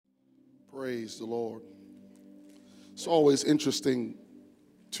Praise the Lord. It's always interesting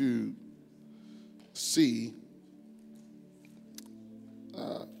to see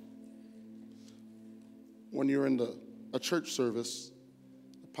when you're in a church service,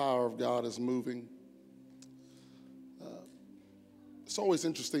 the power of God is moving. It's always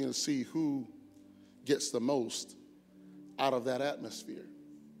interesting to see who gets the most out of that atmosphere.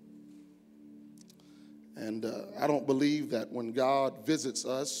 And I don't believe that when God visits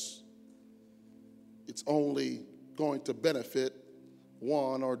us, it's only going to benefit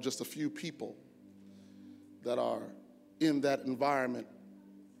one or just a few people that are in that environment.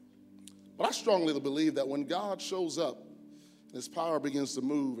 But I strongly believe that when God shows up, His power begins to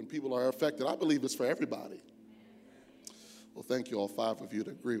move and people are affected, I believe it's for everybody. Well, thank you all 5 of you to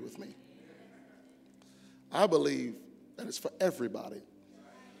agree with me. I believe that it's for everybody.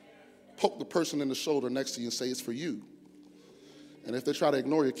 Poke the person in the shoulder next to you and say, it's for you. And if they try to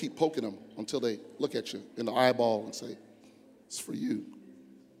ignore you, keep poking them until they look at you in the eyeball and say, it's for you.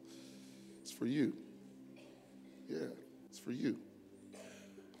 It's for you. Yeah, it's for you.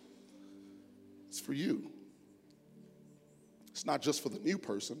 It's for you. It's not just for the new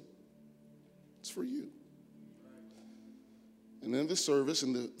person. It's for you. And in this service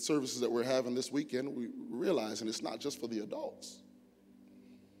and the services that we're having this weekend, we're realizing it's not just for the adults.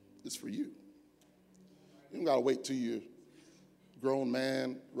 It's for you. You don't got to wait till you're a grown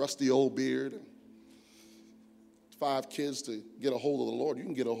man, rusty old beard, and 5 kids to get a hold of the Lord. You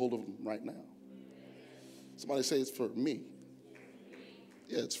can get a hold of them right now. Somebody say it's for me.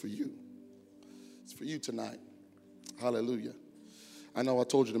 Yeah, it's for you. It's for you tonight. Hallelujah. I know I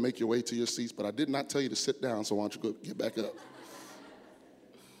told you to make your way to your seats, but I did not tell you to sit down, so why don't you go get back up?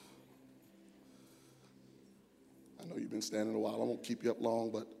 I know you've been standing a while. I won't keep you up long,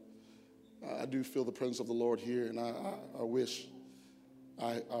 but I do feel the presence of the Lord here, and I wish,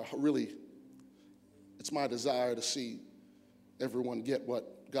 I really, it's my desire to see everyone get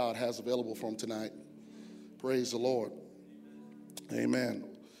what God has available for them tonight. Praise the Lord. Amen.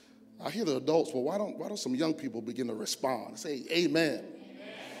 I hear the adults, well, why don't some young people begin to respond? Say amen.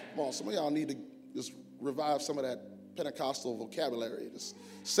 Come on, some of y'all need to just revive some of that Pentecostal vocabulary. Just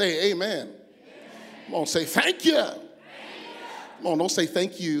say amen. Come on, say thank you. Come on, don't say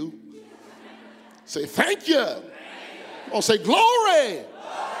thank you. Say thank you. Come on, say glory.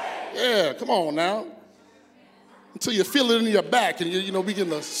 Yeah, come on now. Until you feel it in your back and you begin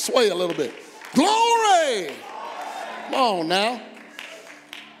to sway a little bit. Glory. Come on now.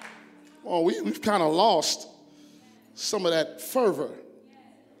 Well, we've kind of lost some of that fervor,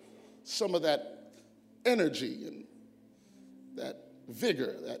 some of that energy and that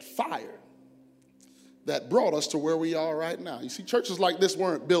vigor, that fire that brought us to where we are right now. You see, churches like this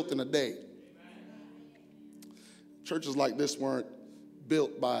weren't built in a day. Churches like this weren't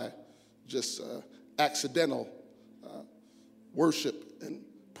built by just accidental worship and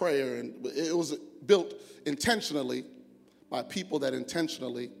prayer. And it was built intentionally by people that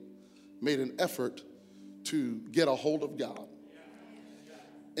intentionally made an effort to get a hold of God.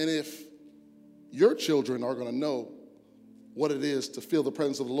 And if your children are going to know what it is to feel the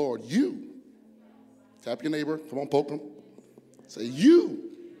presence of the Lord, you, tap your neighbor, come on, poke them, say you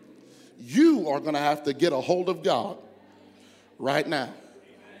are going to have to get a hold of God right now.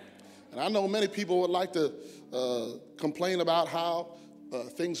 And I know many people would like to complain about how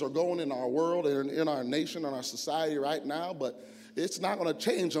things are going in our world and in our nation and our society right now, but it's not going to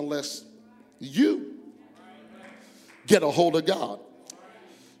change unless you get a hold of God.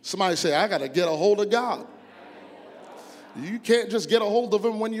 Somebody say, I got to get a hold of God. You can't just get a hold of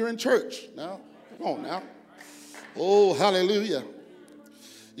Him when you're in church. Now, come on now. Oh, hallelujah.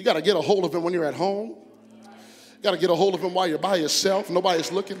 You got to get a hold of Him when you're at home. You got to get a hold of Him while you're by yourself.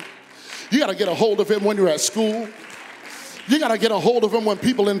 Nobody's looking. You got to get a hold of Him when you're at school. You got to get a hold of Him when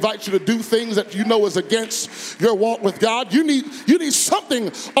people invite you to do things that you know is against your walk with God. You need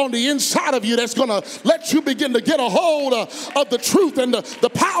something on the inside of you that's going to let you begin to get a hold of the truth and the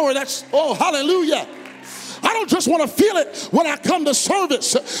power that's, oh, hallelujah. I don't just want to feel it when I come to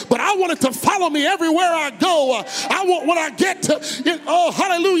service, but I want it to follow me everywhere I go. I want when I get to, oh,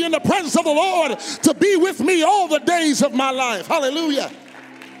 hallelujah, in the presence of the Lord to be with me all the days of my life. Hallelujah.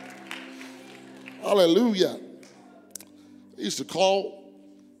 Hallelujah. He used to call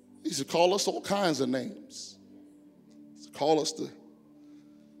us all kinds of names. He used to call us the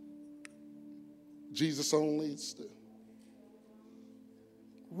Jesus only, the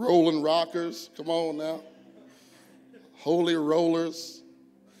rolling rockers. Come on now. Holy rollers.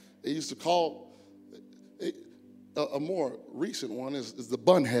 They used to call, a more recent one is the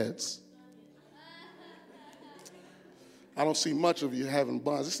bun heads. I don't see much of you having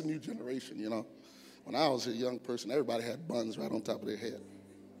buns. It's a new generation, When I was a young person, everybody had buns right on top of their head.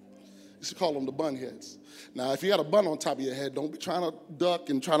 Used to call them the bun heads. Now, if you got a bun on top of your head, don't be trying to duck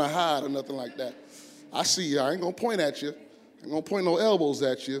and trying to hide or nothing like that. I see you. I ain't going to point at you. I ain't going to point no elbows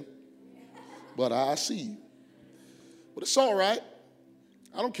at you. But I see you. But it's all right.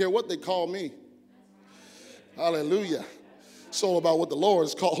 I don't care what they call me. Hallelujah. It's all about what the Lord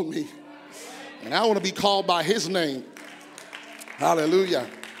has called me. And I want to be called by his name. Hallelujah.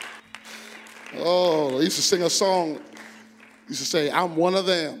 Oh, I used to sing a song. I used to say, I'm one of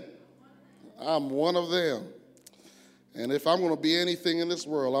them. I'm one of them. And if I'm going to be anything in this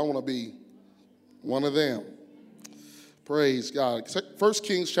world, I want to be one of them. Praise God. 1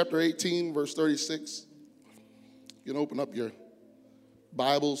 Kings chapter 18, verse 36. You can open up your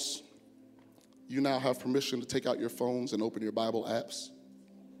Bibles. You now have permission to take out your phones and open your Bible apps.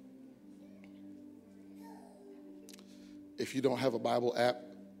 If you don't have a Bible app,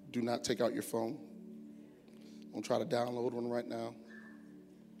 do not take out your phone. Don't try to download one right now.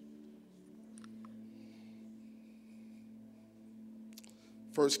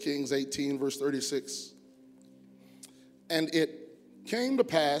 1 Kings 18, verse 36. And it came to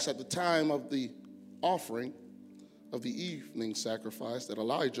pass at the time of the offering of the evening sacrifice that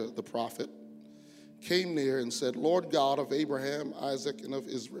Elijah the prophet came near and said, Lord God of Abraham, Isaac, and of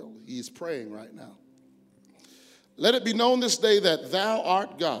Israel. He is praying right now. Let it be known this day that thou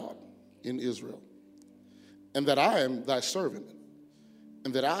art God in Israel, and that I am thy servant,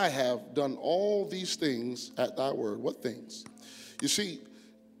 and that I have done all these things at thy word. What things? You see,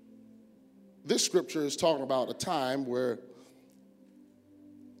 this scripture is talking about a time where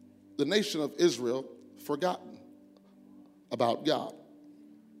the nation of Israel forgotten about God.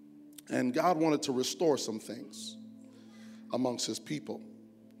 And God wanted to restore some things amongst his people.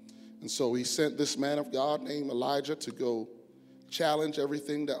 And so he sent this man of God named Elijah to go challenge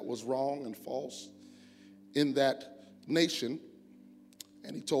everything that was wrong and false in that nation.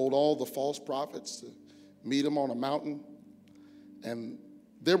 And he told all the false prophets to meet him on a mountain. And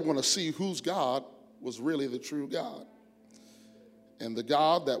they were going to see whose God was really the true God. And the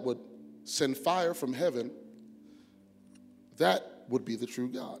God that would send fire from heaven, that would be the true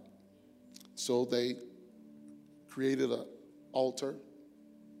God. So they created an altar,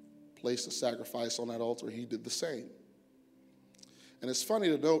 placed a sacrifice on that altar. He did the same. And it's funny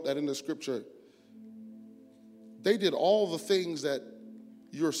to note that in the scripture, they did all the things that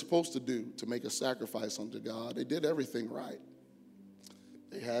you're supposed to do to make a sacrifice unto God. They did everything right.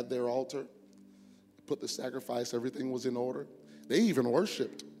 They had their altar, put the sacrifice, everything was in order. They even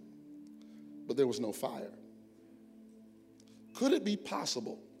worshiped, but there was no fire. Could it be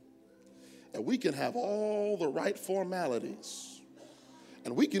possible that we can have all the right formalities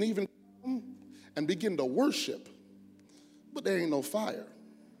and we can even come and begin to worship, but there ain't no fire?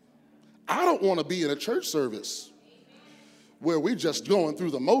 I don't want to be in a church service where we're just going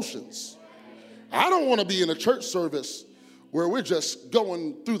through the motions. I don't want to be in a church service where we're just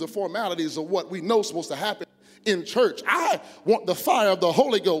going through the formalities of what we know is supposed to happen in church. I want the fire of the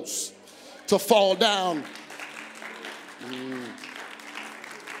Holy Ghost to fall down.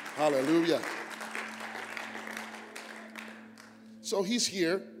 Hallelujah. So he's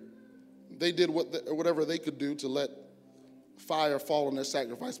here. They did whatever they could do to let fire fall on their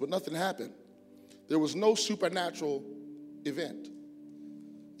sacrifice, but nothing happened. There was no supernatural event,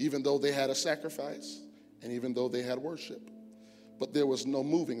 even though they had a sacrifice and even though they had worship. But there was no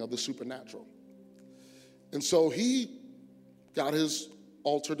moving of the supernatural. And so he got his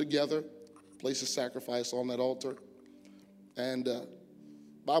altar together, placed a sacrifice on that altar. And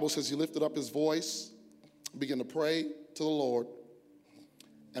Bible says he lifted up his voice, began to pray to the Lord.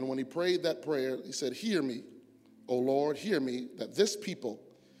 And when he prayed that prayer, he said, hear me, O Lord, hear me, that this people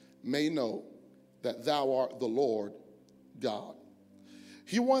may know that thou art the Lord God.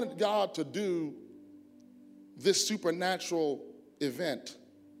 He wanted God to do this supernatural event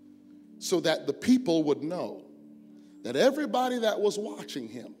so that the people would know, that everybody that was watching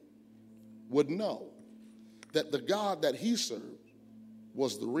him would know that the God that he served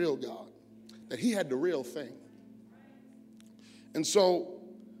was the real God, that he had the real thing. And so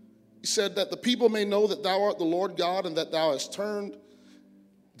he said that the people may know that thou art the Lord God and that thou hast turned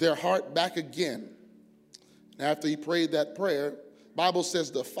their heart back again. And after he prayed that prayer, Bible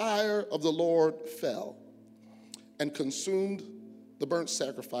says the fire of the Lord fell and consumed the burnt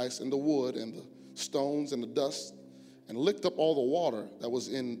sacrifice and the wood and the stones and the dust and licked up all the water that was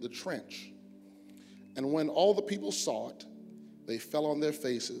in the trench. And when all the people saw it, they fell on their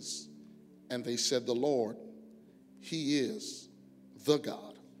faces and they said, the Lord, he is the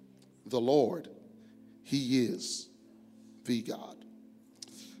God. The Lord, he is the God.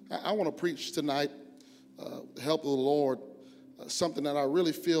 I want to preach tonight, help of the Lord, something that I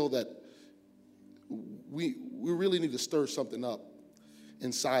really feel that we really need to stir something up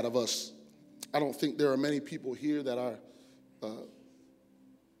inside of us. I don't think there are many people here that are,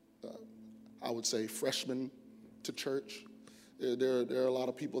 I would say, freshmen to church. There are a lot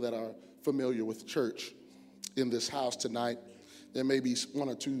of people that are familiar with church in this house tonight. There may be one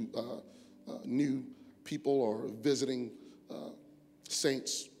or two new people or visiting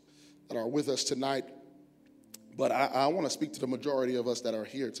saints that are with us tonight. But I want to speak to the majority of us that are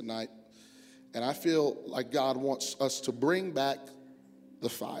here tonight. And I feel like God wants us to bring back the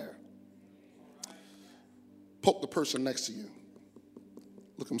fire. Poke the person next to you.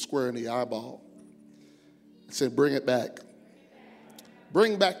 Look them square in the eyeball. And say, bring it back.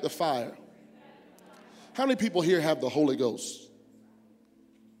 Bring back the fire. How many people here have the Holy Ghost?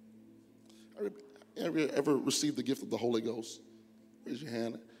 Ever received the gift of the Holy Ghost? Raise your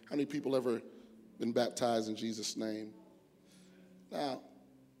hand. How many people ever been baptized in Jesus' name? Now,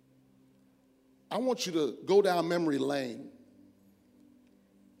 I want you to go down memory lane.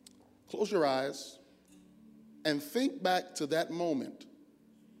 Close your eyes and think back to that moment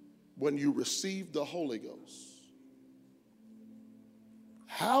when you received the Holy Ghost.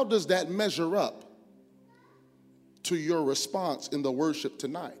 How does that measure up to your response in the worship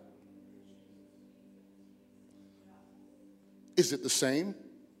tonight? Is it the same?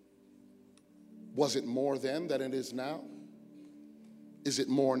 Was it more then than it is now? Is it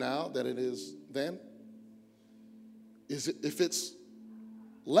more now than it is then? If it's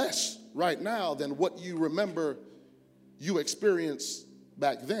less right now than what you remember you experienced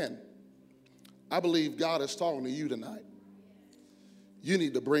back then, I believe God is talking to you tonight. You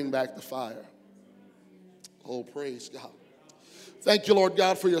need to bring back the fire. Oh, praise God. Thank you, Lord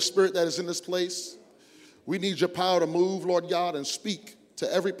God, for your spirit that is in this place. We need your power to move, Lord God, and speak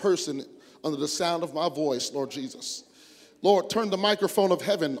to every person under the sound of my voice, Lord Jesus. Lord, turn the microphone of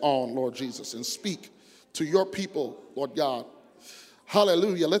heaven on, Lord Jesus, and speak to your people, Lord God.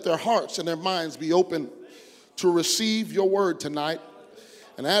 Hallelujah. Let their hearts and their minds be open to receive your word tonight.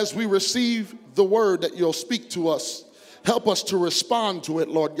 And as we receive the word that you'll speak to us, help us to respond to it,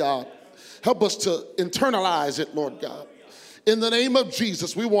 Lord God. Help us to internalize it, Lord God. In the name of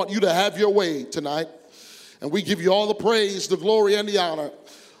Jesus, we want you to have your way tonight. And we give you all the praise, the glory, and the honor.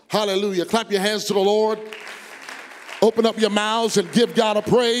 Hallelujah. Clap your hands to the Lord. Open up your mouths and give God a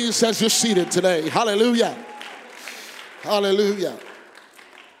praise as you're seated today. Hallelujah. Hallelujah.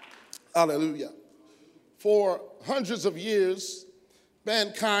 Hallelujah. For hundreds of years,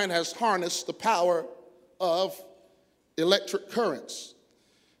 mankind has harnessed the power of electric currents.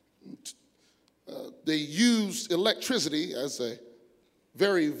 They used electricity as a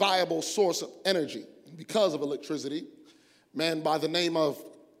very viable source of energy. Because of electricity, a man by the name of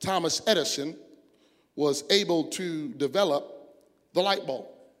Thomas Edison was able to develop the light bulb.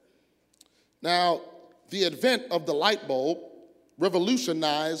 Now, the advent of the light bulb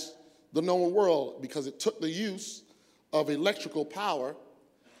revolutionized the known world because it took the use of electrical power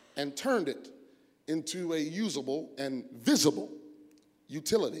and turned it into a usable and visible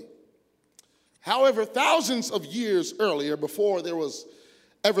utility. However, thousands of years earlier, before there was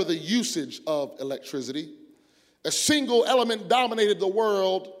ever the usage of electricity, a single element dominated the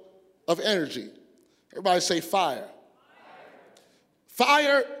world of energy. Everybody say fire.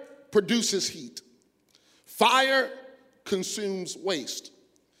 Fire produces heat. Fire consumes waste.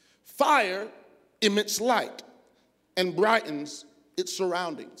 Fire emits light and brightens its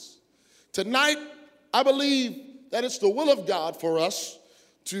surroundings. Tonight, I believe that it's the will of God for us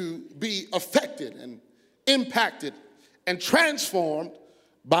to be affected and impacted and transformed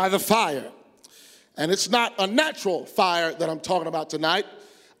by the fire. And it's not a natural fire that I'm talking about tonight.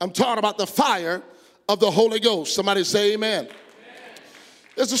 I'm talking about the fire of the Holy Ghost. Somebody say amen. Amen.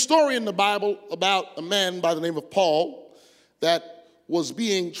 There's a story in the Bible about a man by the name of Paul that was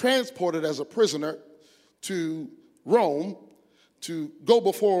being transported as a prisoner to Rome to go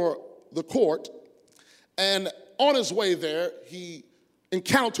before the court. And on his way there, he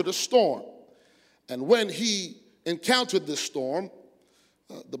encountered a storm. And when he encountered this storm,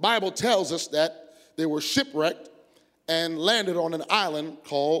 the Bible tells us that they were shipwrecked and landed on an island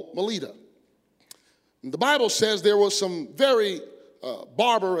called Melita. And the Bible says there was some very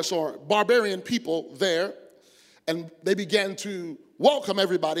barbarous or barbarian people there, and they began to welcome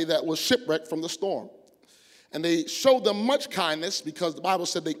everybody that was shipwrecked from the storm. And they showed them much kindness because the Bible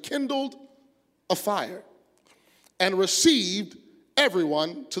said they kindled a fire and received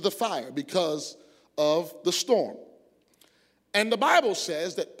everyone to the fire because of the storm. And the Bible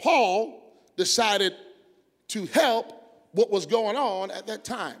says that Paul decided to help what was going on at that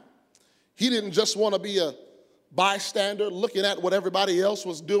time. He didn't just want to be a bystander looking at what everybody else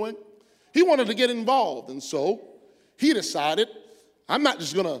was doing. He wanted to get involved. And so he decided, I'm not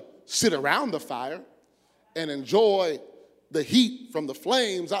just going to sit around the fire and enjoy the heat from the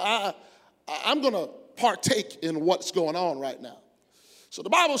flames. I'm going to partake in what's going on right now. So the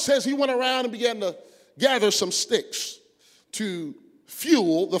Bible says he went around and began to gather some sticks to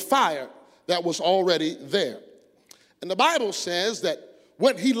fuel the fire that was already there. And the Bible says that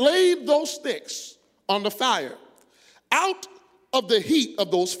when he laid those sticks on the fire, out of the heat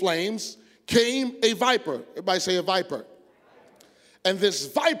of those flames came a viper. Everybody say a viper. And this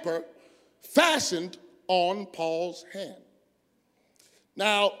viper fastened on Paul's hand.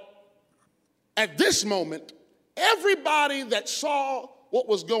 Now, at this moment, everybody that saw what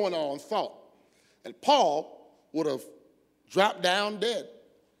was going on thought that Paul would have dropped down dead.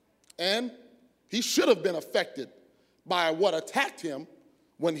 And he should have been affected by what attacked him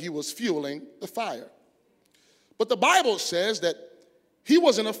when he was fueling the fire. But the Bible says that he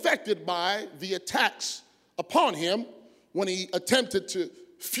wasn't affected by the attacks upon him when he attempted to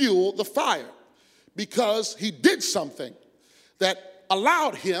fuel the fire, because he did something that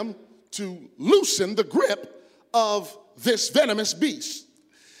allowed him to loosen the grip of this venomous beast.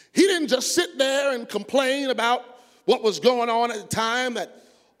 He didn't just sit there and complain about what was going on at the time, that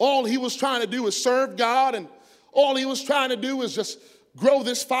all he was trying to do is serve God, and all he was trying to do is just grow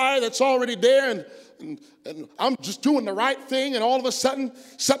this fire that's already there, and I'm just doing the right thing, and all of a sudden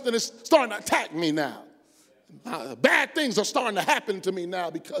something is starting to attack me now. Bad things are starting to happen to me now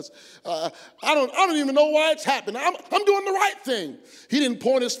because I don't even know why it's happening. I'm doing the right thing. He didn't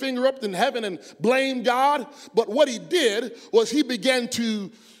point his finger up in heaven and blame God, but what he did was he began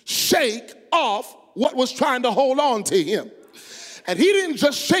to shake off what was trying to hold on to him. And he didn't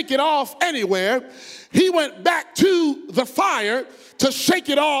just shake it off anywhere. He went back to the fire to shake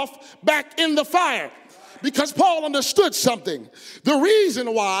it off back in the fire, because Paul understood something. The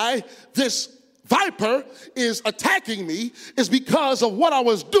reason why this viper is attacking me is because of what I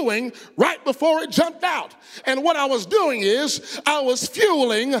was doing right before it jumped out. And what I was doing is I was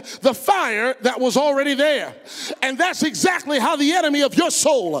fueling the fire that was already there. And that's exactly how the enemy of your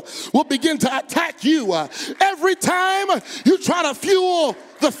soul will begin to attack you. Every time you try to fuel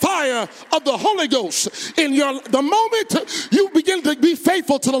the fire of the Holy Ghost the moment you begin to be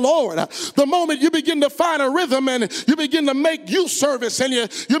faithful to the Lord, the moment you begin to find a rhythm and you begin to make youth service and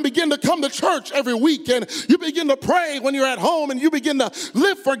you begin to come to church every week and you begin to pray when you're at home and you begin to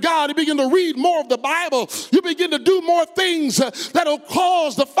live for God, you begin to read more of the Bible, you begin to do more things that'll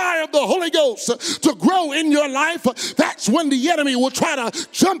cause the fire of the Holy Ghost to grow in your life. That's when the enemy will try to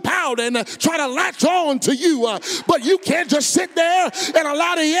jump out and try to latch on to you. But you can't just sit there and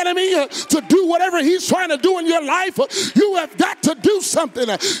allow the enemy to do whatever he's trying to do in your life. You have got to do something.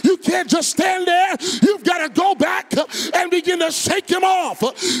 You can't just stand there. You've got to go back and begin to shake him off.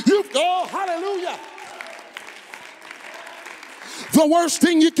 Oh, hallelujah. The worst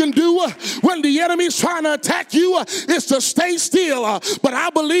thing you can do when the enemy's trying to attack you is to stay still. But I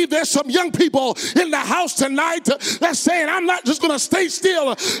believe there's some young people in the house tonight that's saying, I'm not just going to stay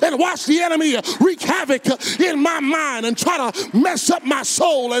still and watch the enemy wreak havoc in my mind and try to mess up my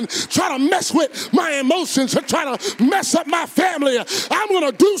soul and try to mess with my emotions and try to mess up my family. I'm going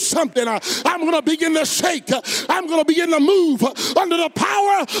to do something. I'm going to begin to shake. I'm going to begin to move under the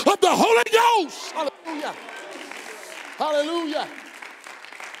power of the Holy Ghost. Hallelujah. Hallelujah.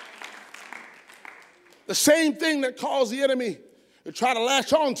 The same thing that caused the enemy to try to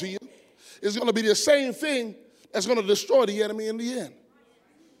latch on to you is going to be the same thing that's going to destroy the enemy in the end.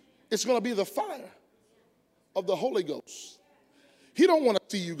 It's going to be the fire of the Holy Ghost. He don't want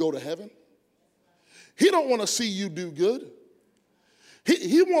to see you go to heaven. He don't want to see you do good.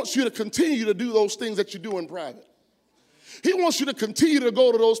 He wants you to continue to do those things that you do in private. He wants you to continue to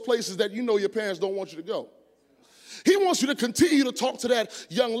go to those places that you know your parents don't want you to go. He wants you to continue to talk to that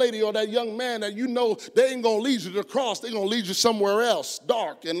young lady or that young man that you know they ain't going to lead you to the cross. They're going to lead you somewhere else,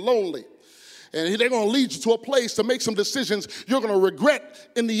 dark and lonely. And they're going to lead you to a place to make some decisions you're going to regret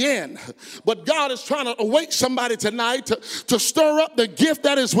in the end. But God is trying to awake somebody tonight to stir up the gift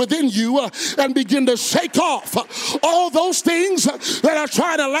that is within you and begin to shake off all those things that are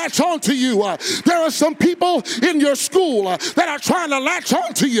trying to latch on to you. There are some people in your school that are trying to latch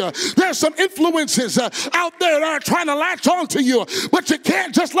on to you. There's some influences out there that are trying to latch on to you. But you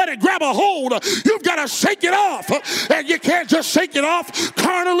can't just let it grab a hold. You've got to shake it off. And you can't just shake it off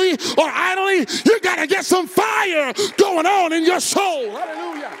carnally or idly. You got to get some fire going on in your soul.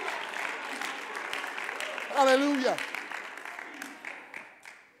 Hallelujah. Hallelujah.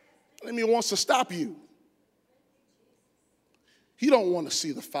 The enemy wants to stop you. He don't want to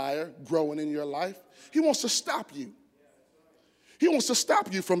see the fire growing in your life. He wants to stop you. He wants to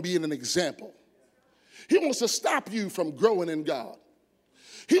stop you from being an example. He wants to stop you from growing in God.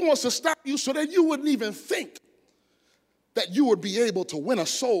 He wants to stop you so that you wouldn't even think that you would be able to win a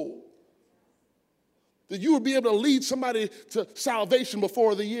soul, that you would be able to lead somebody to salvation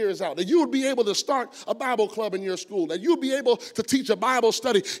before the year is out, that you would be able to start a Bible club in your school, that you would be able to teach a Bible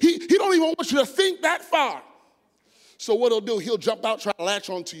study. He don't even want you to think that far. So what he'll do, he'll jump out, try to latch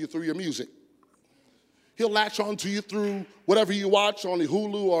onto you through your music. He'll latch onto you through whatever you watch on the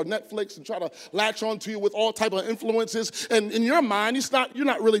Hulu or Netflix and try to latch onto you with all type of influences. And in your mind, you're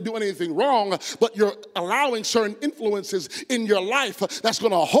not really doing anything wrong, but you're allowing certain influences in your life that's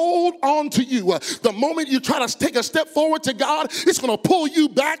going to hold on to you. The moment you try to take a step forward to God, it's going to pull you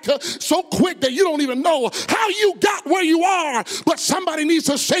back so quick that you don't even know how you got where you are. But somebody needs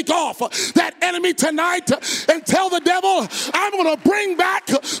to shake off that enemy tonight and tell the devil, I'm going to bring back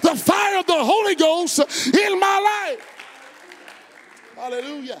the fire of the Holy Ghost in my life.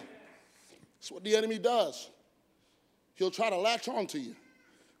 Hallelujah. That's what the enemy does. He'll try to latch on to you.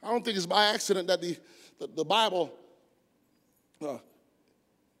 I don't think it's by accident that the Bible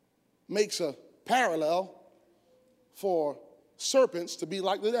makes a parallel for serpents to be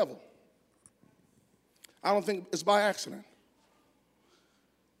like the devil. I don't think it's by accident.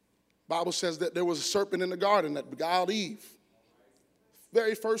 The Bible says that there was a serpent in the garden that beguiled Eve.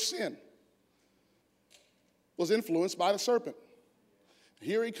 Very first sin was influenced by the serpent.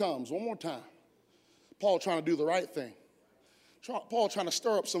 Here he comes one more time. Paul trying to do the right thing. Paul trying to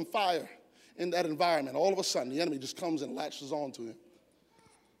stir up some fire in that environment. All of a sudden, the enemy just comes and latches on to him.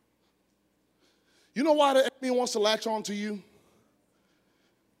 You know why the enemy wants to latch on to you?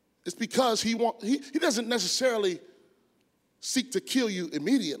 It's because he doesn't necessarily seek to kill you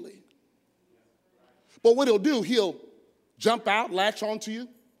immediately. But what he'll do, he'll jump out, latch onto you.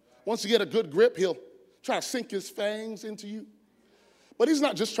 Once you get a good grip, he'll try to sink his fangs into you. But he's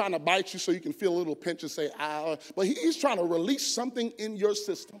not just trying to bite you so you can feel a little pinch and say, ow. But he's trying to release something in your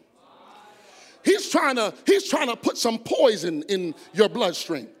system. He's trying to put some poison in your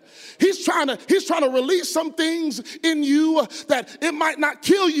bloodstream. He's trying to release some things in you that it might not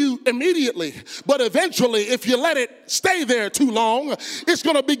kill you immediately, but eventually, if you let it stay there too long, it's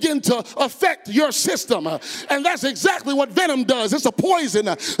going to begin to affect your system. And that's exactly what venom does. It's a poison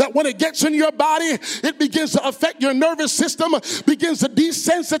that when it gets in your body, it begins to affect your nervous system, begins to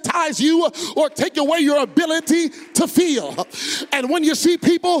desensitize you or take away your ability to feel. And when you see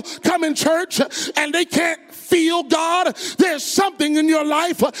people come in church and they can't feel God, there's something in your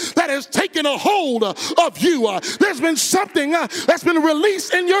life that has taken a hold of you. There's been something that's been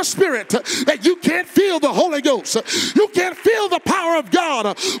released in your spirit that you can't feel the Holy Ghost. You can't feel the power of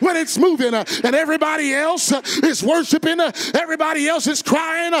God when it's moving, and everybody else is worshiping, everybody else is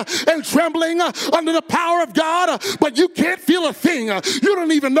crying and trembling under the power of God, but you can't feel a thing. You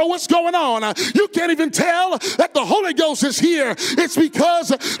don't even know what's going on. You can't even tell that the Holy Ghost is here. It's because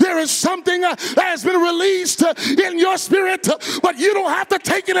there is something that has been released in your spirit, but you don't have to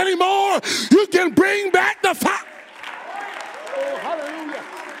take it anymore. You can bring back the fire. Oh, hallelujah.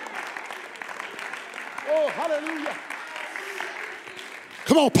 Oh, hallelujah.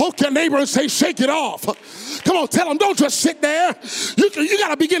 Come on, poke your neighbor and say, shake it off. Come on, tell them, don't just sit there. You got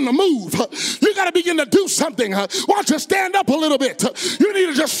to begin to move. You got to begin to do something. Why don't you stand up a little bit? You need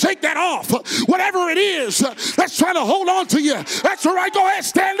to just shake that off. Whatever it is that's trying to hold on to you, that's all right. Go ahead,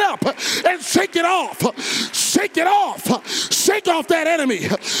 stand up and shake it off. Shake it off. Shake off that enemy.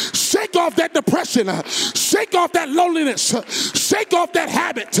 Shake off that depression. Shake off that loneliness. Shake off that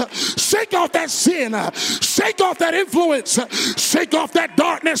habit. Shake off that sin. Shake off that influence. Shake off that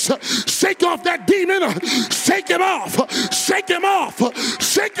darkness. Shake off that demon. Shake him off. Shake him off.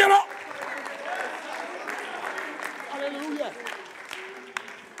 Shake him off. Hallelujah.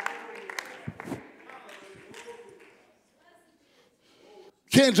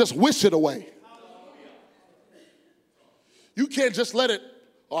 Can't just wish it away. You can't just let it,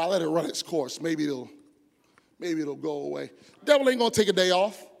 I let it run its course. Maybe it'll go away. Devil ain't gonna take a day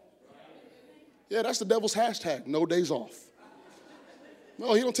off. Yeah, that's the devil's hashtag, no days off.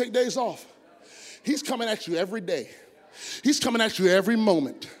 No, he don't take days off. He's coming at you every day. He's coming at you every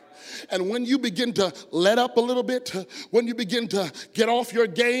moment. And when you begin to let up a little bit, when you begin to get off your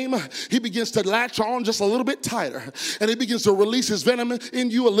game, he begins to latch on just a little bit tighter. And he begins to release his venom in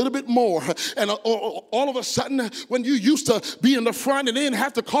you a little bit more. And all of a sudden, when you used to be in the front and they didn't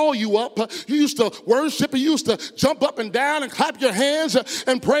have to call you up, you used to worship and you used to jump up and down and clap your hands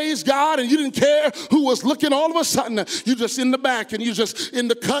and praise God, and you didn't care who was looking. All of a sudden, you just in the back and you just in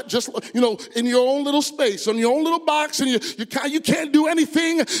the cut, just, in your own little space, on your own little box, and you can't do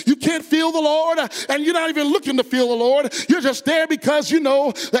anything. You can't feel the Lord, and you're not even looking to feel the Lord. You're just there because you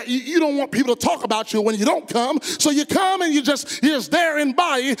know that you don't want people to talk about you when you don't come. So you come and you're just there in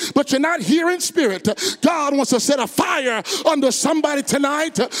body, but you're not here in spirit. God wants to set a fire under somebody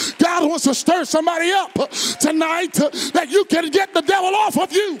tonight. God wants to stir somebody up tonight that you can get the devil off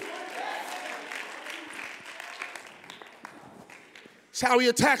of you. That's how he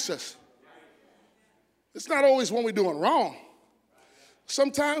attacks us. It's not always when we're doing wrong.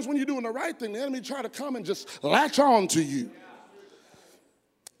 Sometimes when you're doing the right thing, the enemy try to come and just latch on to you.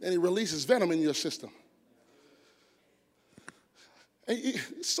 And he releases venom in your system. And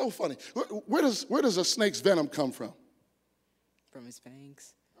it's so funny. Where does a snake's venom come from? From his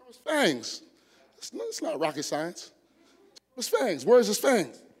fangs. From his fangs. It's not rocket science. His fangs. Where's his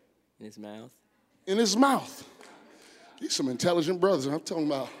fangs? In his mouth. In his mouth. These some intelligent brothers I'm talking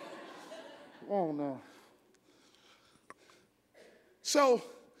about. Oh, no. So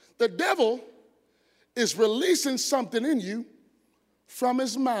the devil is releasing something in you from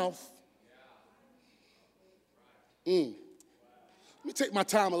his mouth. Let me take my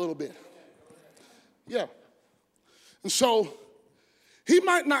time a little bit. Yeah. And so he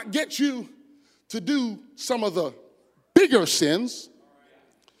might not get you to do some of the bigger sins,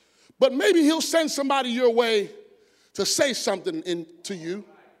 but maybe he'll send somebody your way to say something to you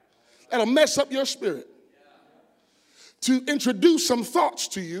that'll mess up your spirit, to introduce some thoughts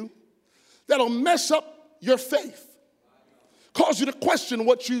to you that'll mess up your faith, cause you to question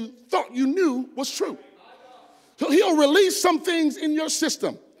what you thought you knew was true. So he'll release some things in your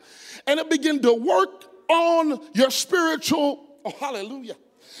system, and it'll begin to work on your spiritual, oh, hallelujah.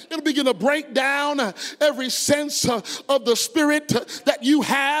 It'll begin to break down every sense of the spirit that you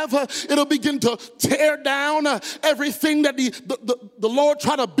have. It'll begin to tear down everything that the Lord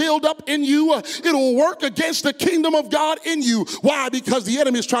tried to build up in you. It'll work against the kingdom of God in you. Why? Because the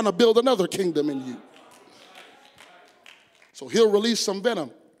enemy is trying to build another kingdom in you. So he'll release some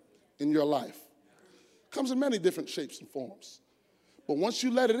venom in your life. Comes in many different shapes and forms. But once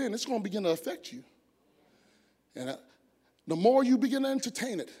you let it in, it's going to begin to affect you. And the more you begin to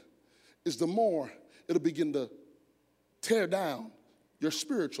entertain it, is the more it'll begin to tear down your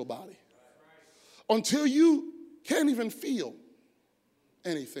spiritual body until you can't even feel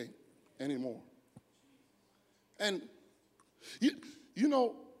anything anymore. And you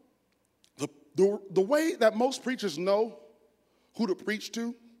know, the way that most preachers know who to preach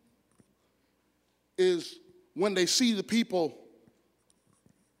to is when they see the people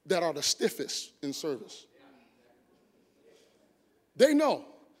that are the stiffest in service. They know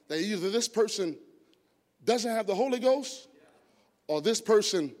that either this person doesn't have the Holy Ghost or this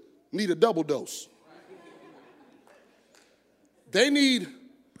person need a double dose. They need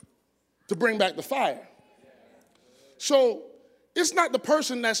to bring back the fire. So it's not the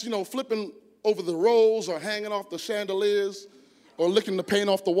person that's, flipping over the rolls or hanging off the chandeliers or licking the paint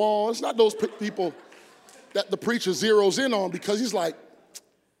off the wall. It's not those people that the preacher zeroes in on, because he's like,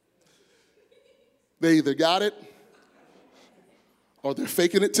 they either got it or they're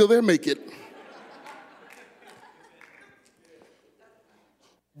faking it till they make it.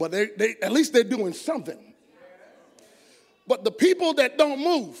 But they at least they're doing something. But the people that don't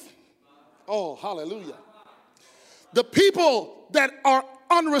move, oh, hallelujah. The people that are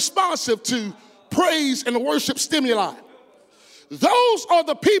unresponsive to praise and worship stimuli, those are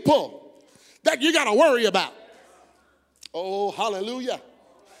the people that you got to worry about. Oh, hallelujah.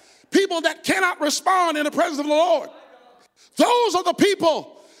 People that cannot respond in the presence of the Lord. Those are the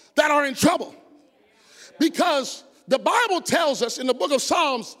people that are in trouble. Because the Bible tells us in the book of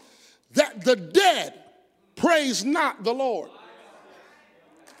Psalms that the dead praise not the Lord.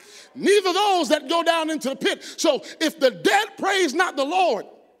 Neither those that go down into the pit. So if the dead praise not the Lord,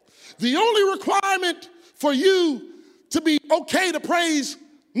 the only requirement for you to be okay to praise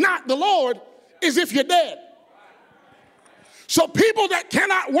not the Lord is if you're dead. So people that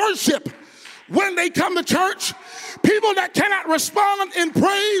cannot worship when they come to church, people that cannot respond in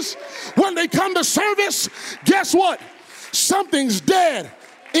praise when they come to service, guess what? Something's dead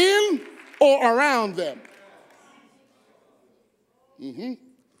in or around them.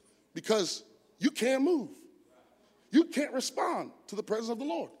 Because you can't move. You can't respond to the presence of the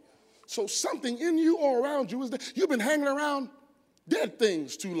Lord. So something in you or around you is that you've been hanging around dead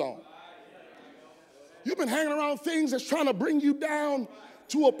things too long. You've been hanging around things that's trying to bring you down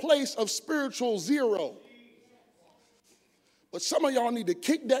to a place of spiritual zero. But some of y'all need to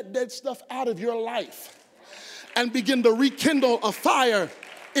kick that dead stuff out of your life and begin to rekindle a fire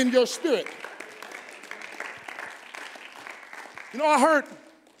in your spirit. You know, I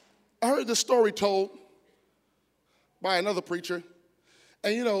heard this story told by another preacher.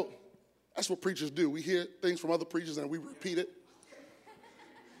 And you know, that's what preachers do. We hear things from other preachers and we repeat it.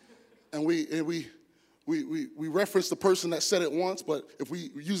 And we reference the person that said it once, but if we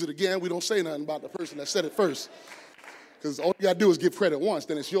use it again, we don't say nothing about the person that said it first. Because all you got to do is give credit once,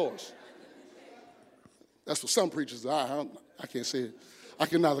 then it's yours. That's what some preachers do. I can't say it. I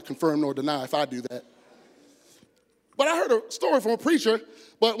can neither confirm nor deny if I do that. But I heard a story from a preacher,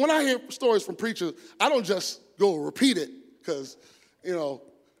 but when I hear stories from preachers, I don't just go repeat it because, you know,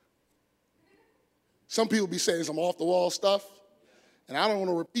 some people be saying some off-the-wall stuff, and I don't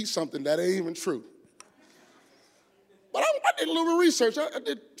want to repeat something that ain't even true. But I did a little research. I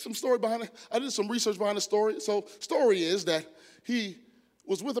did some story behind it. I did some research behind the story. So story is that he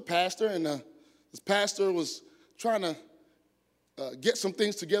was with a pastor, and this pastor was trying to get some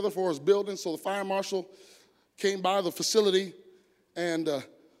things together for his building. So the fire marshal came by the facility and was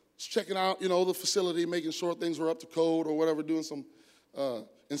checking out, you know, the facility, making sure things were up to code or whatever, doing some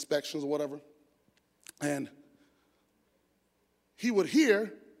inspections or whatever. And he would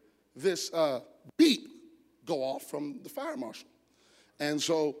hear this beep go off from the fire marshal. And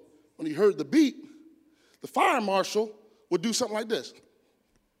so when he heard the beep, the fire marshal would do something like this.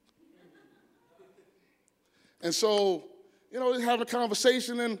 And so, you know, they're having a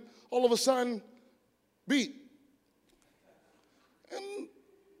conversation, and all of a sudden, beep. And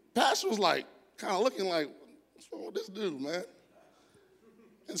pastor was like, kind of looking like, what's wrong with this dude, man?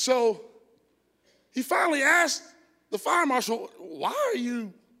 And so he finally asked the fire marshal, why are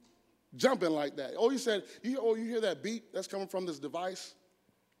you jumping like that? Oh, he said, you hear that beep that's coming from this device?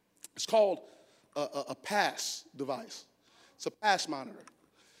 It's called a pass device. It's a pass monitor.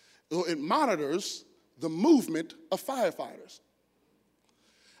 It monitors the movement of firefighters.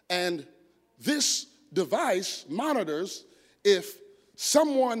 And this device monitors if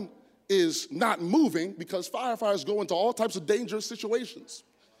someone is not moving, because firefighters go into all types of dangerous situations.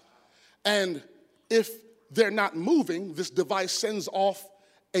 And if they're not moving, this device sends off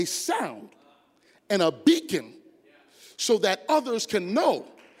a sound and a beacon so that others can know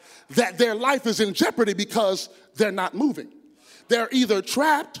that their life is in jeopardy because they're not moving. They're either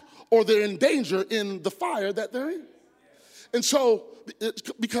trapped or they're in danger in the fire that they're in. And so,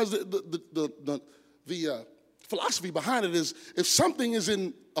 because the philosophy behind it is, if something is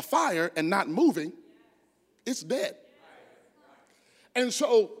in a fire and not moving, it's dead. And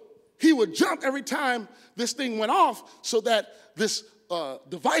so he would jump every time this thing went off so that this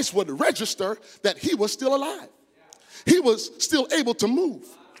device would register that he was still alive. He was still able to move.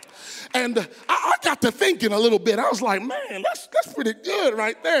 And I got to thinking a little bit. I was like, man, that's pretty good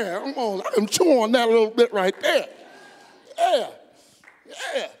right there. I can chew on that a little bit right there.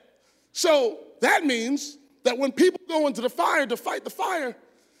 Yeah. So that means that when people go into the fire to fight the fire,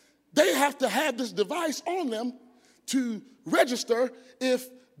 they have to have this device on them to register if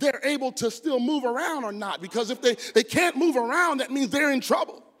they're able to still move around or not. Because if they can't move around, that means they're in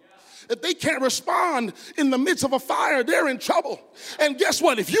trouble. If they can't respond in the midst of a fire, they're in trouble. And guess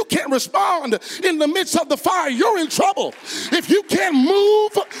what? If you can't respond in the midst of the fire, you're in trouble. If you can't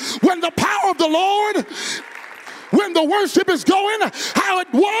move when the power of the Lord, when the worship is going, how it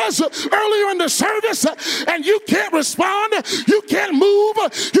was earlier in the service, and you can't respond, you can't move,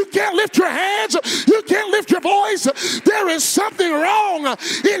 you can't lift your hands, you can't lift your voice, there is something wrong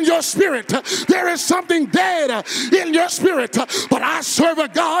in your spirit. There is something dead in your spirit. But I serve a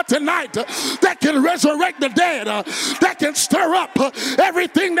God tonight that can resurrect the dead, that can stir up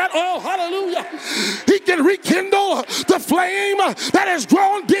everything that, oh, hallelujah, he can rekindle the flame that has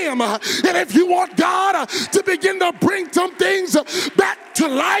grown dim. And if you want God to begin to bring some things back to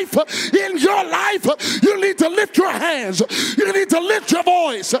life in your life, you need to lift your hands, you need to lift your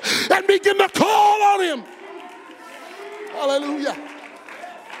voice and begin to call on him. Hallelujah.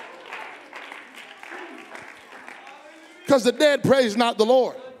 Because the dead praise not the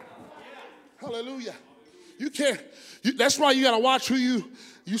Lord. Hallelujah. You can't, that's why you got to watch who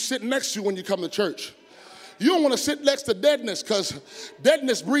you sit next to when you come to church. You don't want to sit next to deadness, because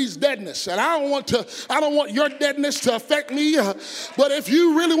deadness breeds deadness. And I don't want your deadness to affect me. But if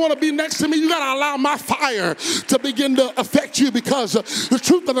you really want to be next to me, you got to allow my fire to begin to affect you, because the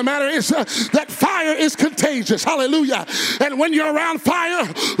truth of the matter is that fire is contagious. Hallelujah. And when you're around fire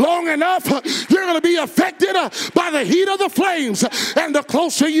long enough, you're going to be affected by the heat of the flames. And the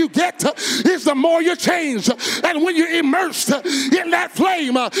closer you get is the more you change. And when you're immersed in that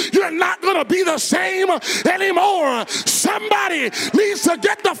flame, you're not going to be the same anymore. Somebody needs to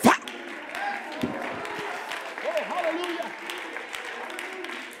get the fire. Oh, hallelujah.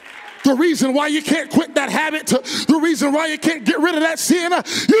 The reason why you can't quit that habit, the reason why you can't get rid of that sin,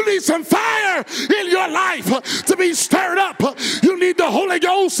 you need some fire in your life to be stirred up. You need the Holy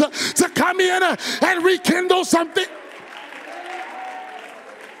Ghost to come in and rekindle something.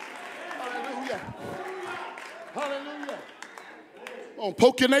 Hallelujah. Hallelujah. Come on,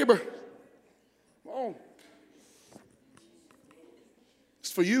 poke your neighbor. Come on.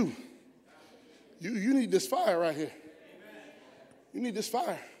 It's for you. You need this fire right here. You need this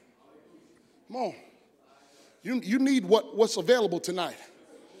fire. Come on. You need what's available tonight.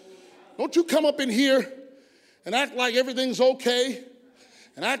 Don't you come up in here and act like everything's okay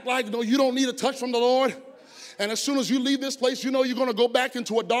and act like you don't need a touch from the Lord. And as soon as you leave this place, you know you're going to go back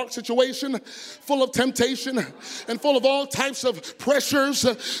into a dark situation full of temptation and full of all types of pressures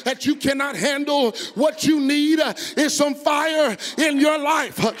that you cannot handle. What you need is some fire in your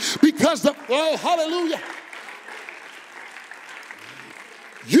life, because hallelujah.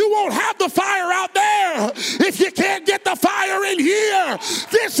 You won't have the fire out there if you can't get the fire in here.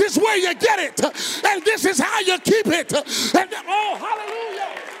 This is where you get it, and this is how you keep it. And hallelujah.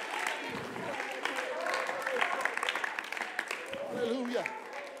 Hallelujah.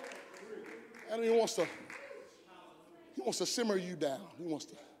 And he wants to simmer you down. He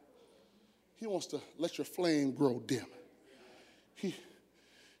wants to let your flame grow dim.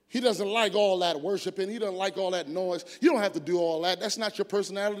 He doesn't like all that worshiping. He doesn't like all that noise. You don't have to do all that. That's not your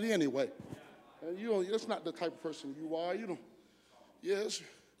personality anyway. That's not the type of person you are. You don't. Yes.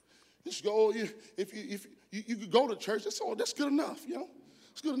 Just go. If you could go to church, that's good enough.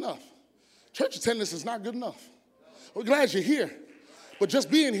 It's good enough. Church attendance is not good enough. We're glad you're here, but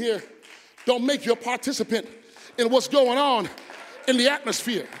just being here don't make you a participant in what's going on in the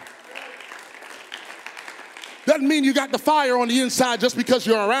atmosphere. Doesn't mean you got the fire on the inside just because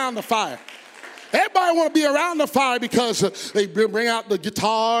you're around the fire. Everybody want to be around the fire because they bring out the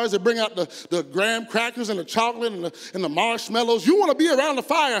guitars, they bring out the graham crackers and the chocolate and the marshmallows. You want to be around the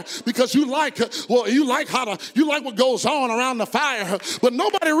fire because you like what goes on around the fire. But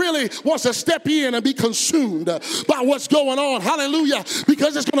nobody really wants to step in and be consumed by what's going on. Hallelujah.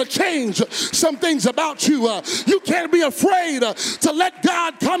 Because it's going to change some things about you. You can't be afraid to let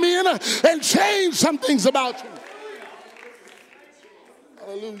God come in and change some things about you.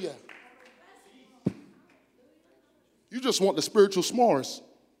 Hallelujah. You just want the spiritual s'mores.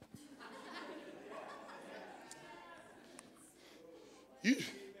 You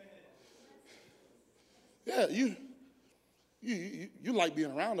like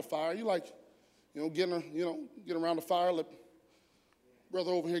being around the fire. You like, getting around the fire. Let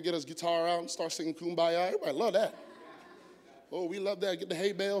brother over here get his guitar out and start singing Kumbaya. Everybody love that. Oh, we love that. Get the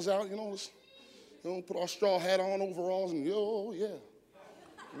hay bales out. Put our straw hat on, overalls, and yeah.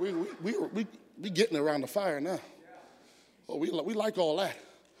 We getting around the fire now. Oh, we like all that.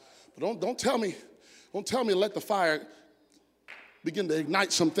 But don't tell me let the fire begin to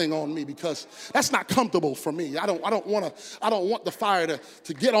ignite something on me, because that's not comfortable for me. I don't want the fire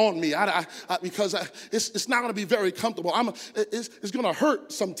to get on me. Because it's not going to be very comfortable. It's going to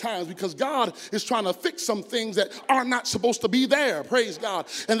hurt sometimes, because God is trying to fix some things that are not supposed to be there. Praise God.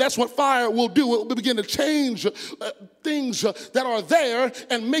 And that's what fire will do. It will begin to change things that are there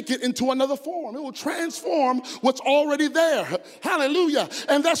and make it into another form. It will transform what's already there. Hallelujah.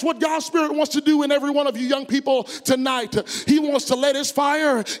 And that's what God's Spirit wants to do in every one of you young people tonight. He wants to let his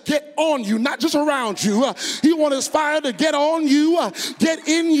fire get on you, not just around you. He wants his fire to get on you, get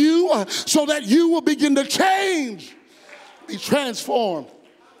in you, so that you will begin to change, be transformed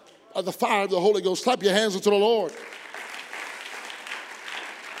by the fire of the Holy Ghost. Clap your hands unto the Lord.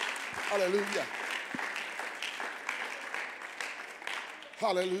 Hallelujah.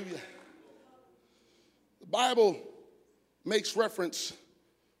 Hallelujah. The Bible makes reference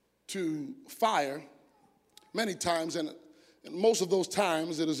to fire many times, and most of those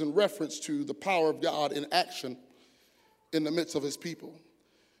times it is in reference to the power of God in action in the midst of his people.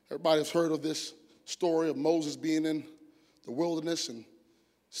 Everybody's heard of this story of Moses being in the wilderness and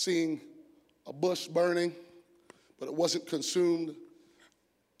seeing a bush burning, but it wasn't consumed.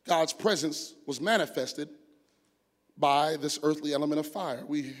 God's presence was manifested, by this earthly element of fire.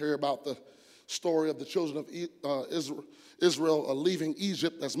 We hear about the story of the children of Israel leaving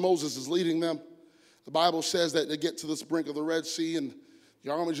Egypt as Moses is leading them. The Bible says that they get to this brink of the Red Sea, and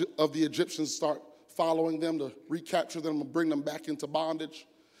the army of the Egyptians start following them to recapture them and bring them back into bondage.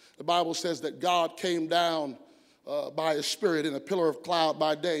 The Bible says that God came down by his spirit in a pillar of cloud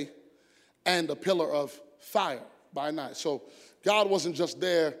by day and a pillar of fire by night. So God wasn't just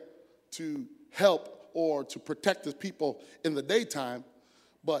there to help or to protect his people in the daytime,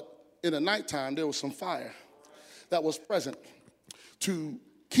 but in the nighttime there was some fire that was present to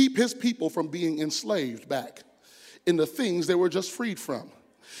keep his people from being enslaved back in the things they were just freed from.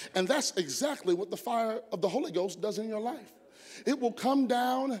 And that's exactly what the fire of the Holy Ghost does in your life. It will come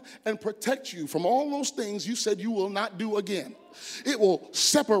down and protect you from all those things you said you will not do again. It will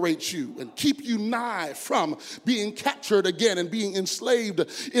separate you and keep you nigh from being captured again and being enslaved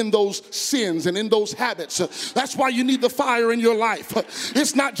in those sins and in those habits. That's why you need the fire in your life.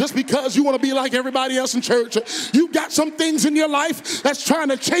 It's not just because you want to be like everybody else in church. You got some things in your life that's trying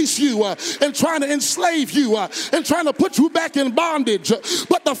to chase you and trying to enslave you and trying to put you back in bondage.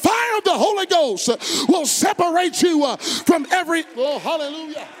 But the fire of the Holy Ghost will separate you from every, oh,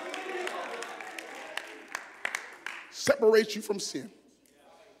 hallelujah. Separate you from sin.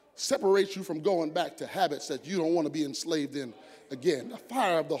 Separate you from going back to habits that you don't want to be enslaved in again. The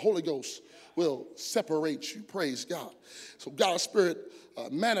fire of the Holy Ghost will separate you. Praise God. So God's Spirit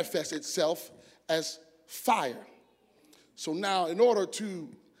manifests itself as fire. So now in order to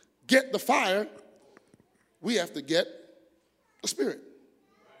get the fire, we have to get the Spirit.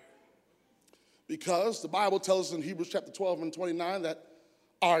 Because the Bible tells us in Hebrews chapter 12 and 29 that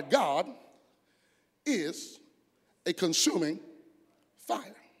our God is a consuming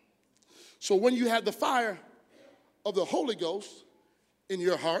fire. So when you have the fire of the Holy Ghost in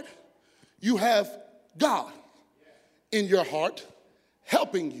your heart, you have God in your heart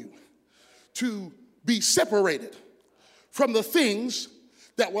helping you to be separated from the things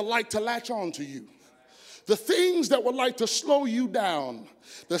that would like to latch on to you. The things that would like to slow you down,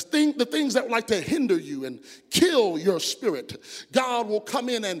 the things that would like to hinder you and kill your spirit, God will come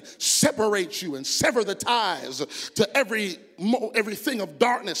in and separate you and sever the ties to everything of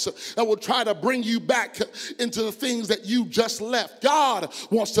darkness that will try to bring you back into the things that you just left. God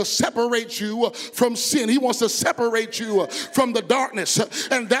wants to separate you from sin. He wants to separate you from the darkness.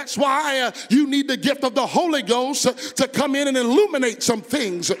 And that's why you need the gift of the Holy Ghost to come in and illuminate some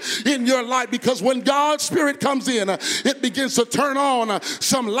things in your life. Because when God's Spirit comes in, it begins to turn on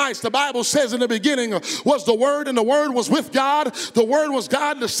some lights. The Bible says in the beginning was the Word, and the Word was with God. The Word was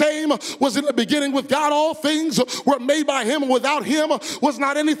God. The same was in the beginning with God. All things were made by him. Without him was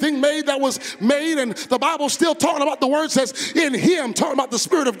not anything made that was made. And the Bible's still talking about, the Word says in him, talking about the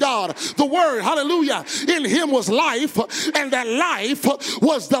Spirit of God. The Word, hallelujah, in him was life, and that life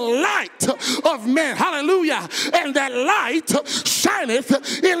was the light of men. Hallelujah. And that light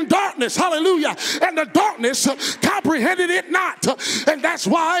shineth in darkness. Hallelujah. And the darkness comprehended it not. And that's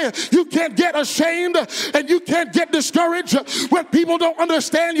why you can't get ashamed and you can't get discouraged when people don't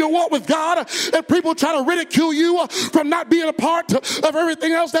understand your walk with God and people try to ridicule you from not being a part of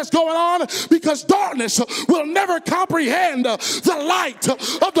everything else that's going on, because darkness will never comprehend the light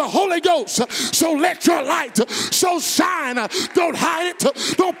of the Holy Ghost. So let your light so shine. Don't hide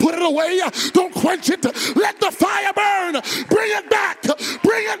it. Don't put it away. Don't quench it. Let the fire burn. Bring it back.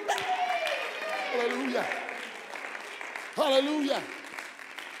 Bring it back. Hallelujah. Hallelujah.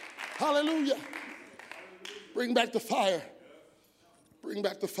 Hallelujah. Bring back the fire. Bring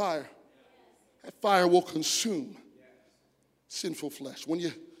back the fire. That fire will consume sinful flesh. When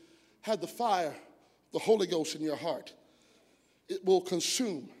you have the fire, the Holy Ghost in your heart, it will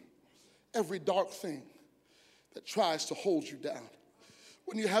consume every dark thing that tries to hold you down.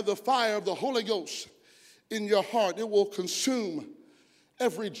 When you have the fire of the Holy Ghost in your heart, it will consume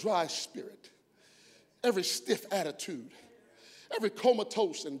every dry spirit, every stiff attitude, every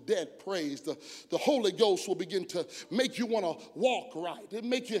comatose and dead praise. The Holy Ghost will begin to make you want to walk right. It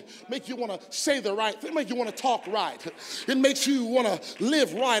make you want to say the right thing. It make you want to talk right. It makes you want to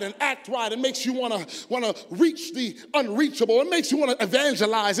live right and act right. It makes you want to reach the unreachable. It makes you want to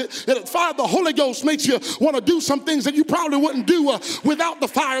evangelize it. And the fire of the Holy Ghost makes you want to do some things that you probably wouldn't do without the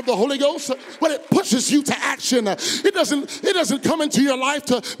fire of the Holy Ghost. But it pushes you to action. It doesn't come into your life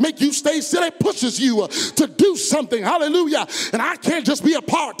to make you stay still. It pushes you to do something. Hallelujah. And and I can't just be a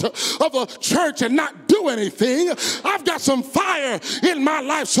part of a church and not do anything. I've got some fire in my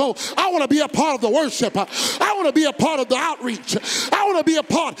life, so I want to be a part of the worship. I want to be a part of the outreach. I want to be a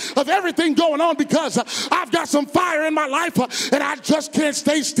part of everything going on because I've got some fire in my life and I just can't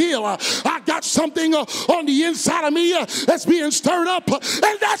stay still. I got something on the inside of me that's being stirred up,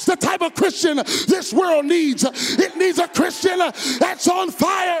 and that's the type of Christian this world needs. It needs a Christian that's on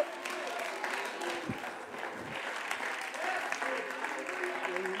fire.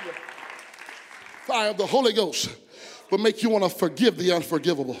 Fire of the Holy Ghost will make you want to forgive the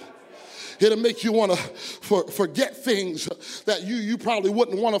unforgivable. It'll make you want to forget things that you probably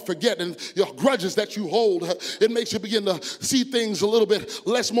wouldn't want to forget, and your grudges that you hold. It makes you begin to see things a little bit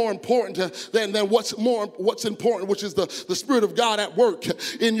less more important than what's important, which is the Spirit of God at work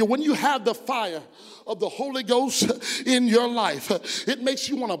in you. When you have the fire of the Holy Ghost in your life, it makes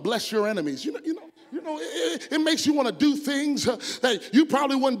you want to bless your enemies. It makes you want to do things that you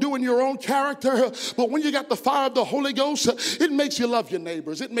probably wouldn't do in your own character. But when you got the fire of the Holy Ghost, it makes you love your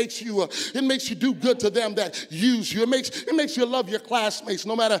neighbors. It makes you do good to them that use you. It makes you love your classmates,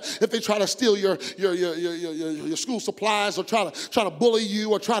 no matter if they try to steal your school supplies or try to bully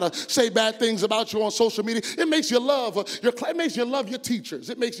you or try to say bad things about you on social media. It makes you love it makes you love your teachers.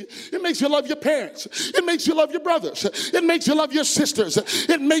 It makes you love your parents. It makes you love your brothers. It makes you love your sisters.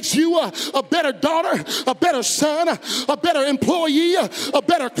 It makes you a better daughter, a better son, a better employee, a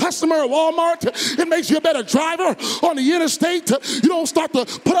better customer at Walmart. It makes you a better driver on the interstate. You don't start to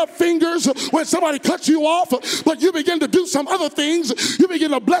put up fingers when somebody cuts you off, but you begin to do some other things. You begin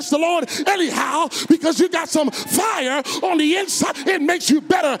to bless the Lord anyhow because you got some fire on the inside. It makes you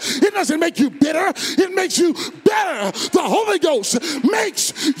better. It doesn't make you bitter. It makes you better. The Holy Ghost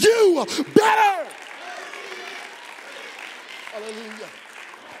makes you better. Hallelujah.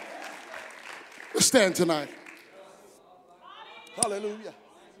 Let's stand tonight. Hallelujah.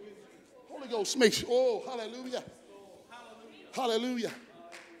 Holy Ghost makes you, hallelujah. Hallelujah.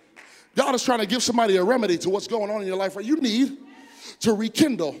 God is trying to give somebody a remedy to what's going on in your life. You need to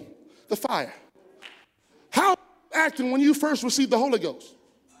rekindle the fire. How acting when you first received the Holy Ghost?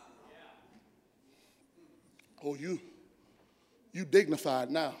 Oh, you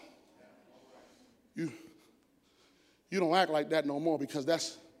dignified now. You don't act like that no more because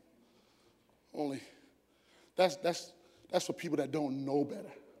that's for people that don't know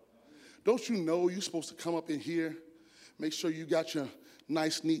better. Don't you know you're supposed to come up in here, make sure you got your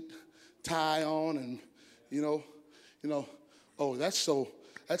nice, neat tie on, and that's so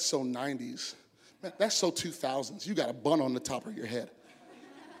 90s. Man, that's so 2000s. You got a bun on the top of your head.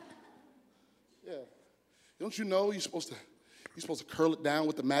 Yeah. Don't you know you're supposed to curl it down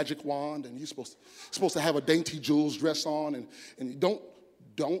with the magic wand, and you're supposed to have a dainty jewels dress on, and you don't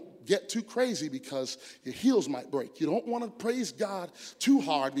get too crazy because your heels might break. You don't want to praise God too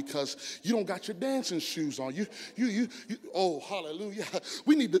hard because you don't got your dancing shoes on. Oh, hallelujah.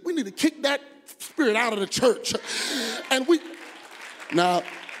 We need to kick that spirit out of the church. And now,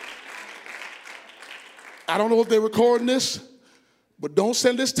 I don't know if they're recording this, but don't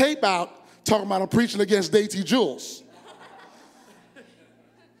send this tape out talking about I'm preaching against dainty jewels.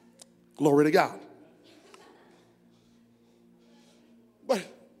 Glory to God. But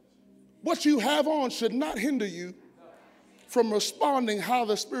what you have on should not hinder you from responding how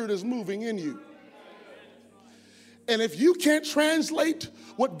the Spirit is moving in you. And if you can't translate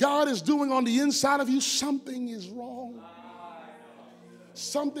what God is doing on the inside of you, something is wrong.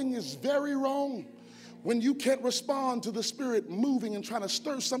 Something is very wrong when you can't respond to the Spirit moving and trying to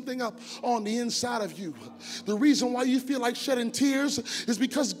stir something up on the inside of you. The reason why you feel like shedding tears is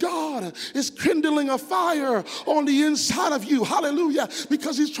because God is kindling a fire on the inside of you. Hallelujah.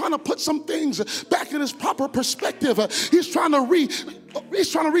 Because he's trying to put some things back in his proper perspective. He's trying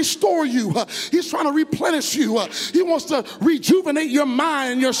to restore you. He's trying to replenish you. He wants to rejuvenate your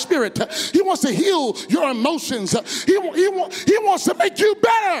mind and your spirit. He wants to heal your emotions. He wants to make you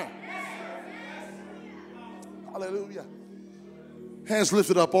better. Hallelujah. Hands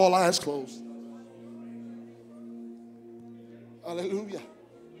lifted up, all eyes closed. Hallelujah.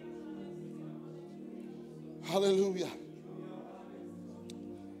 Hallelujah.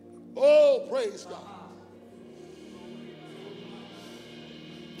 Oh, praise God.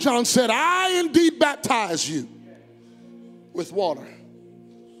 John said, I indeed baptize you with water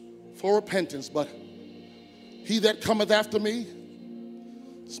for repentance, but he that cometh after me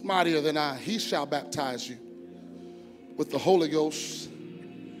is mightier than I. He shall baptize you with the Holy Ghost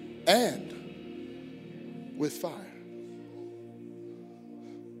and with fire.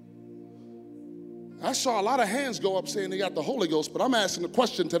 I saw a lot of hands go up saying they got the Holy Ghost, but I'm asking the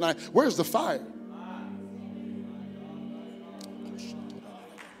question tonight, where's the fire?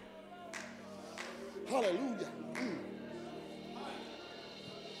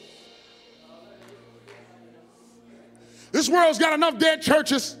 This world's got enough dead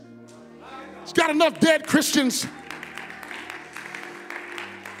churches. It's got enough dead Christians.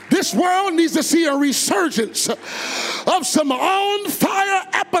 This world needs to see a resurgence of some on-fire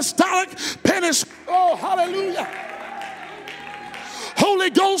apostolic oh, hallelujah. Holy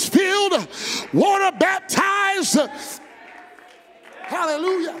Ghost filled, water baptized.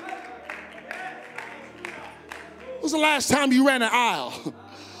 Hallelujah. When was the last time you ran an aisle?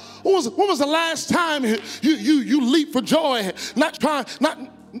 When was the last time you leaped for joy?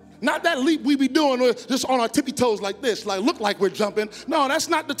 Not that leap we be doing just on our tippy toes like this, like look like we're jumping. No, that's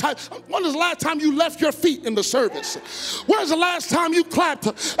not the type. When was the last time you left your feet in the service? When's the last time you clapped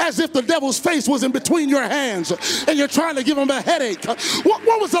as if the devil's face was in between your hands and you're trying to give him a headache?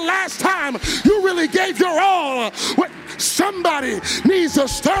 When was the last time you really gave your all? Somebody needs to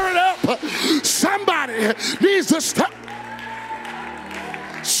stir it up. Somebody needs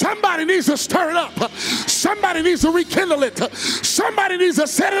to stir it up. Somebody needs to rekindle it. Somebody needs to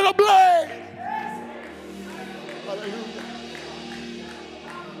set it ablaze. Hallelujah.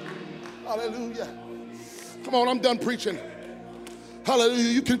 Hallelujah. Come on, I'm done preaching. Hallelujah.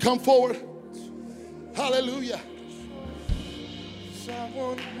 You can come forward. Hallelujah.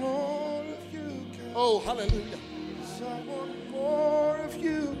 Oh, hallelujah. I want more of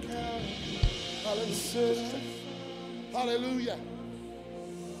you, God. Hallelujah. Hallelujah.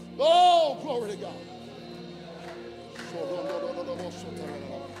 Oh, glory to God.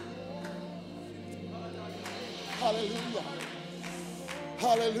 Hallelujah.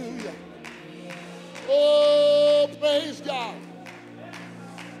 Hallelujah. Oh, praise God.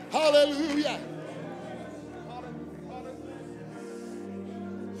 Hallelujah.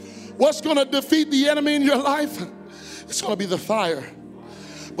 What's going to defeat the enemy in your life? It's going to be the fire.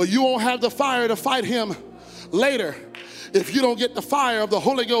 But you won't have the fire to fight him later if you don't get the fire of the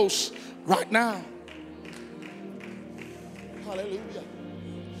Holy Ghost right now. Hallelujah.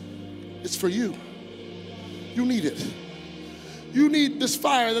 It's for you. You need it. You need this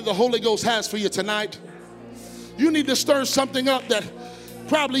fire that the Holy Ghost has for you tonight. You need to stir something up that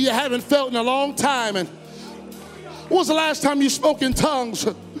probably you haven't felt in a long time. And when was the last time you spoke in tongues?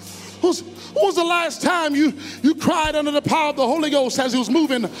 When was the last time you cried under the power of the Holy Ghost as he was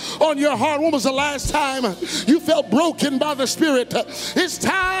moving on your heart? When was the last time you felt broken by the Spirit? It's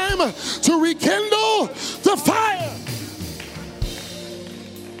time to rekindle the fire.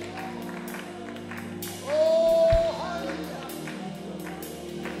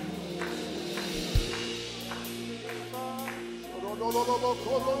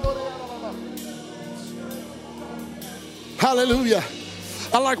 Hallelujah.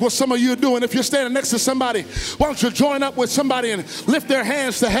 I like what some of you are doing. If you're standing next to somebody, why don't you join up with somebody and lift their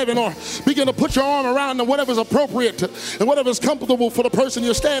hands to heaven, or begin to put your arm around them, whatever's appropriate and whatever's comfortable for the person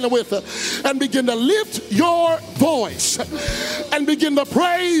you're standing with, and begin to lift your voice and begin to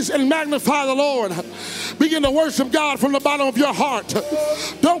praise and magnify the Lord. Begin to worship God from the bottom of your heart.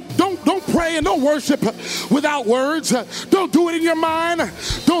 Don't pray and don't worship without words. Don't do it in your mind.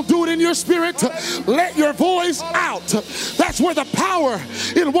 Don't do it in your spirit. Let your voice out. That's where the power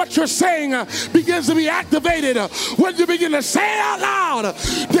in what you're saying begins to be activated. When you begin to say it out loud,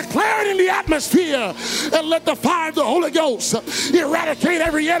 declare it in the atmosphere, and let the fire of the Holy Ghost eradicate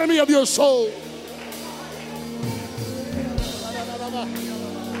every enemy of your soul.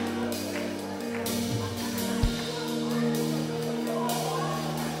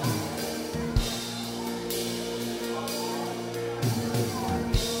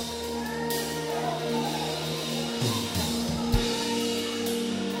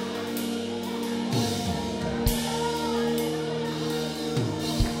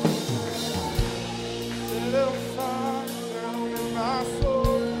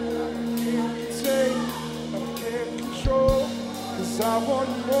 I want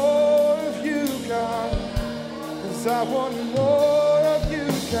more of you, God. 'Cause I want more of you,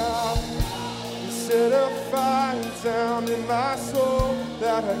 God. You set a fire down in my soul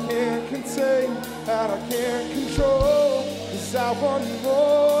that I can't contain, that I can't control. 'Cause I want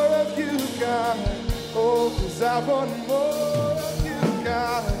more of you, God. Oh, 'cause I want more of you,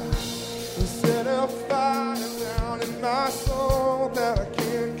 God. You set a fire down in my soul that I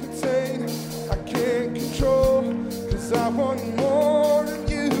can't contain, I can't control. 'Cause I want more.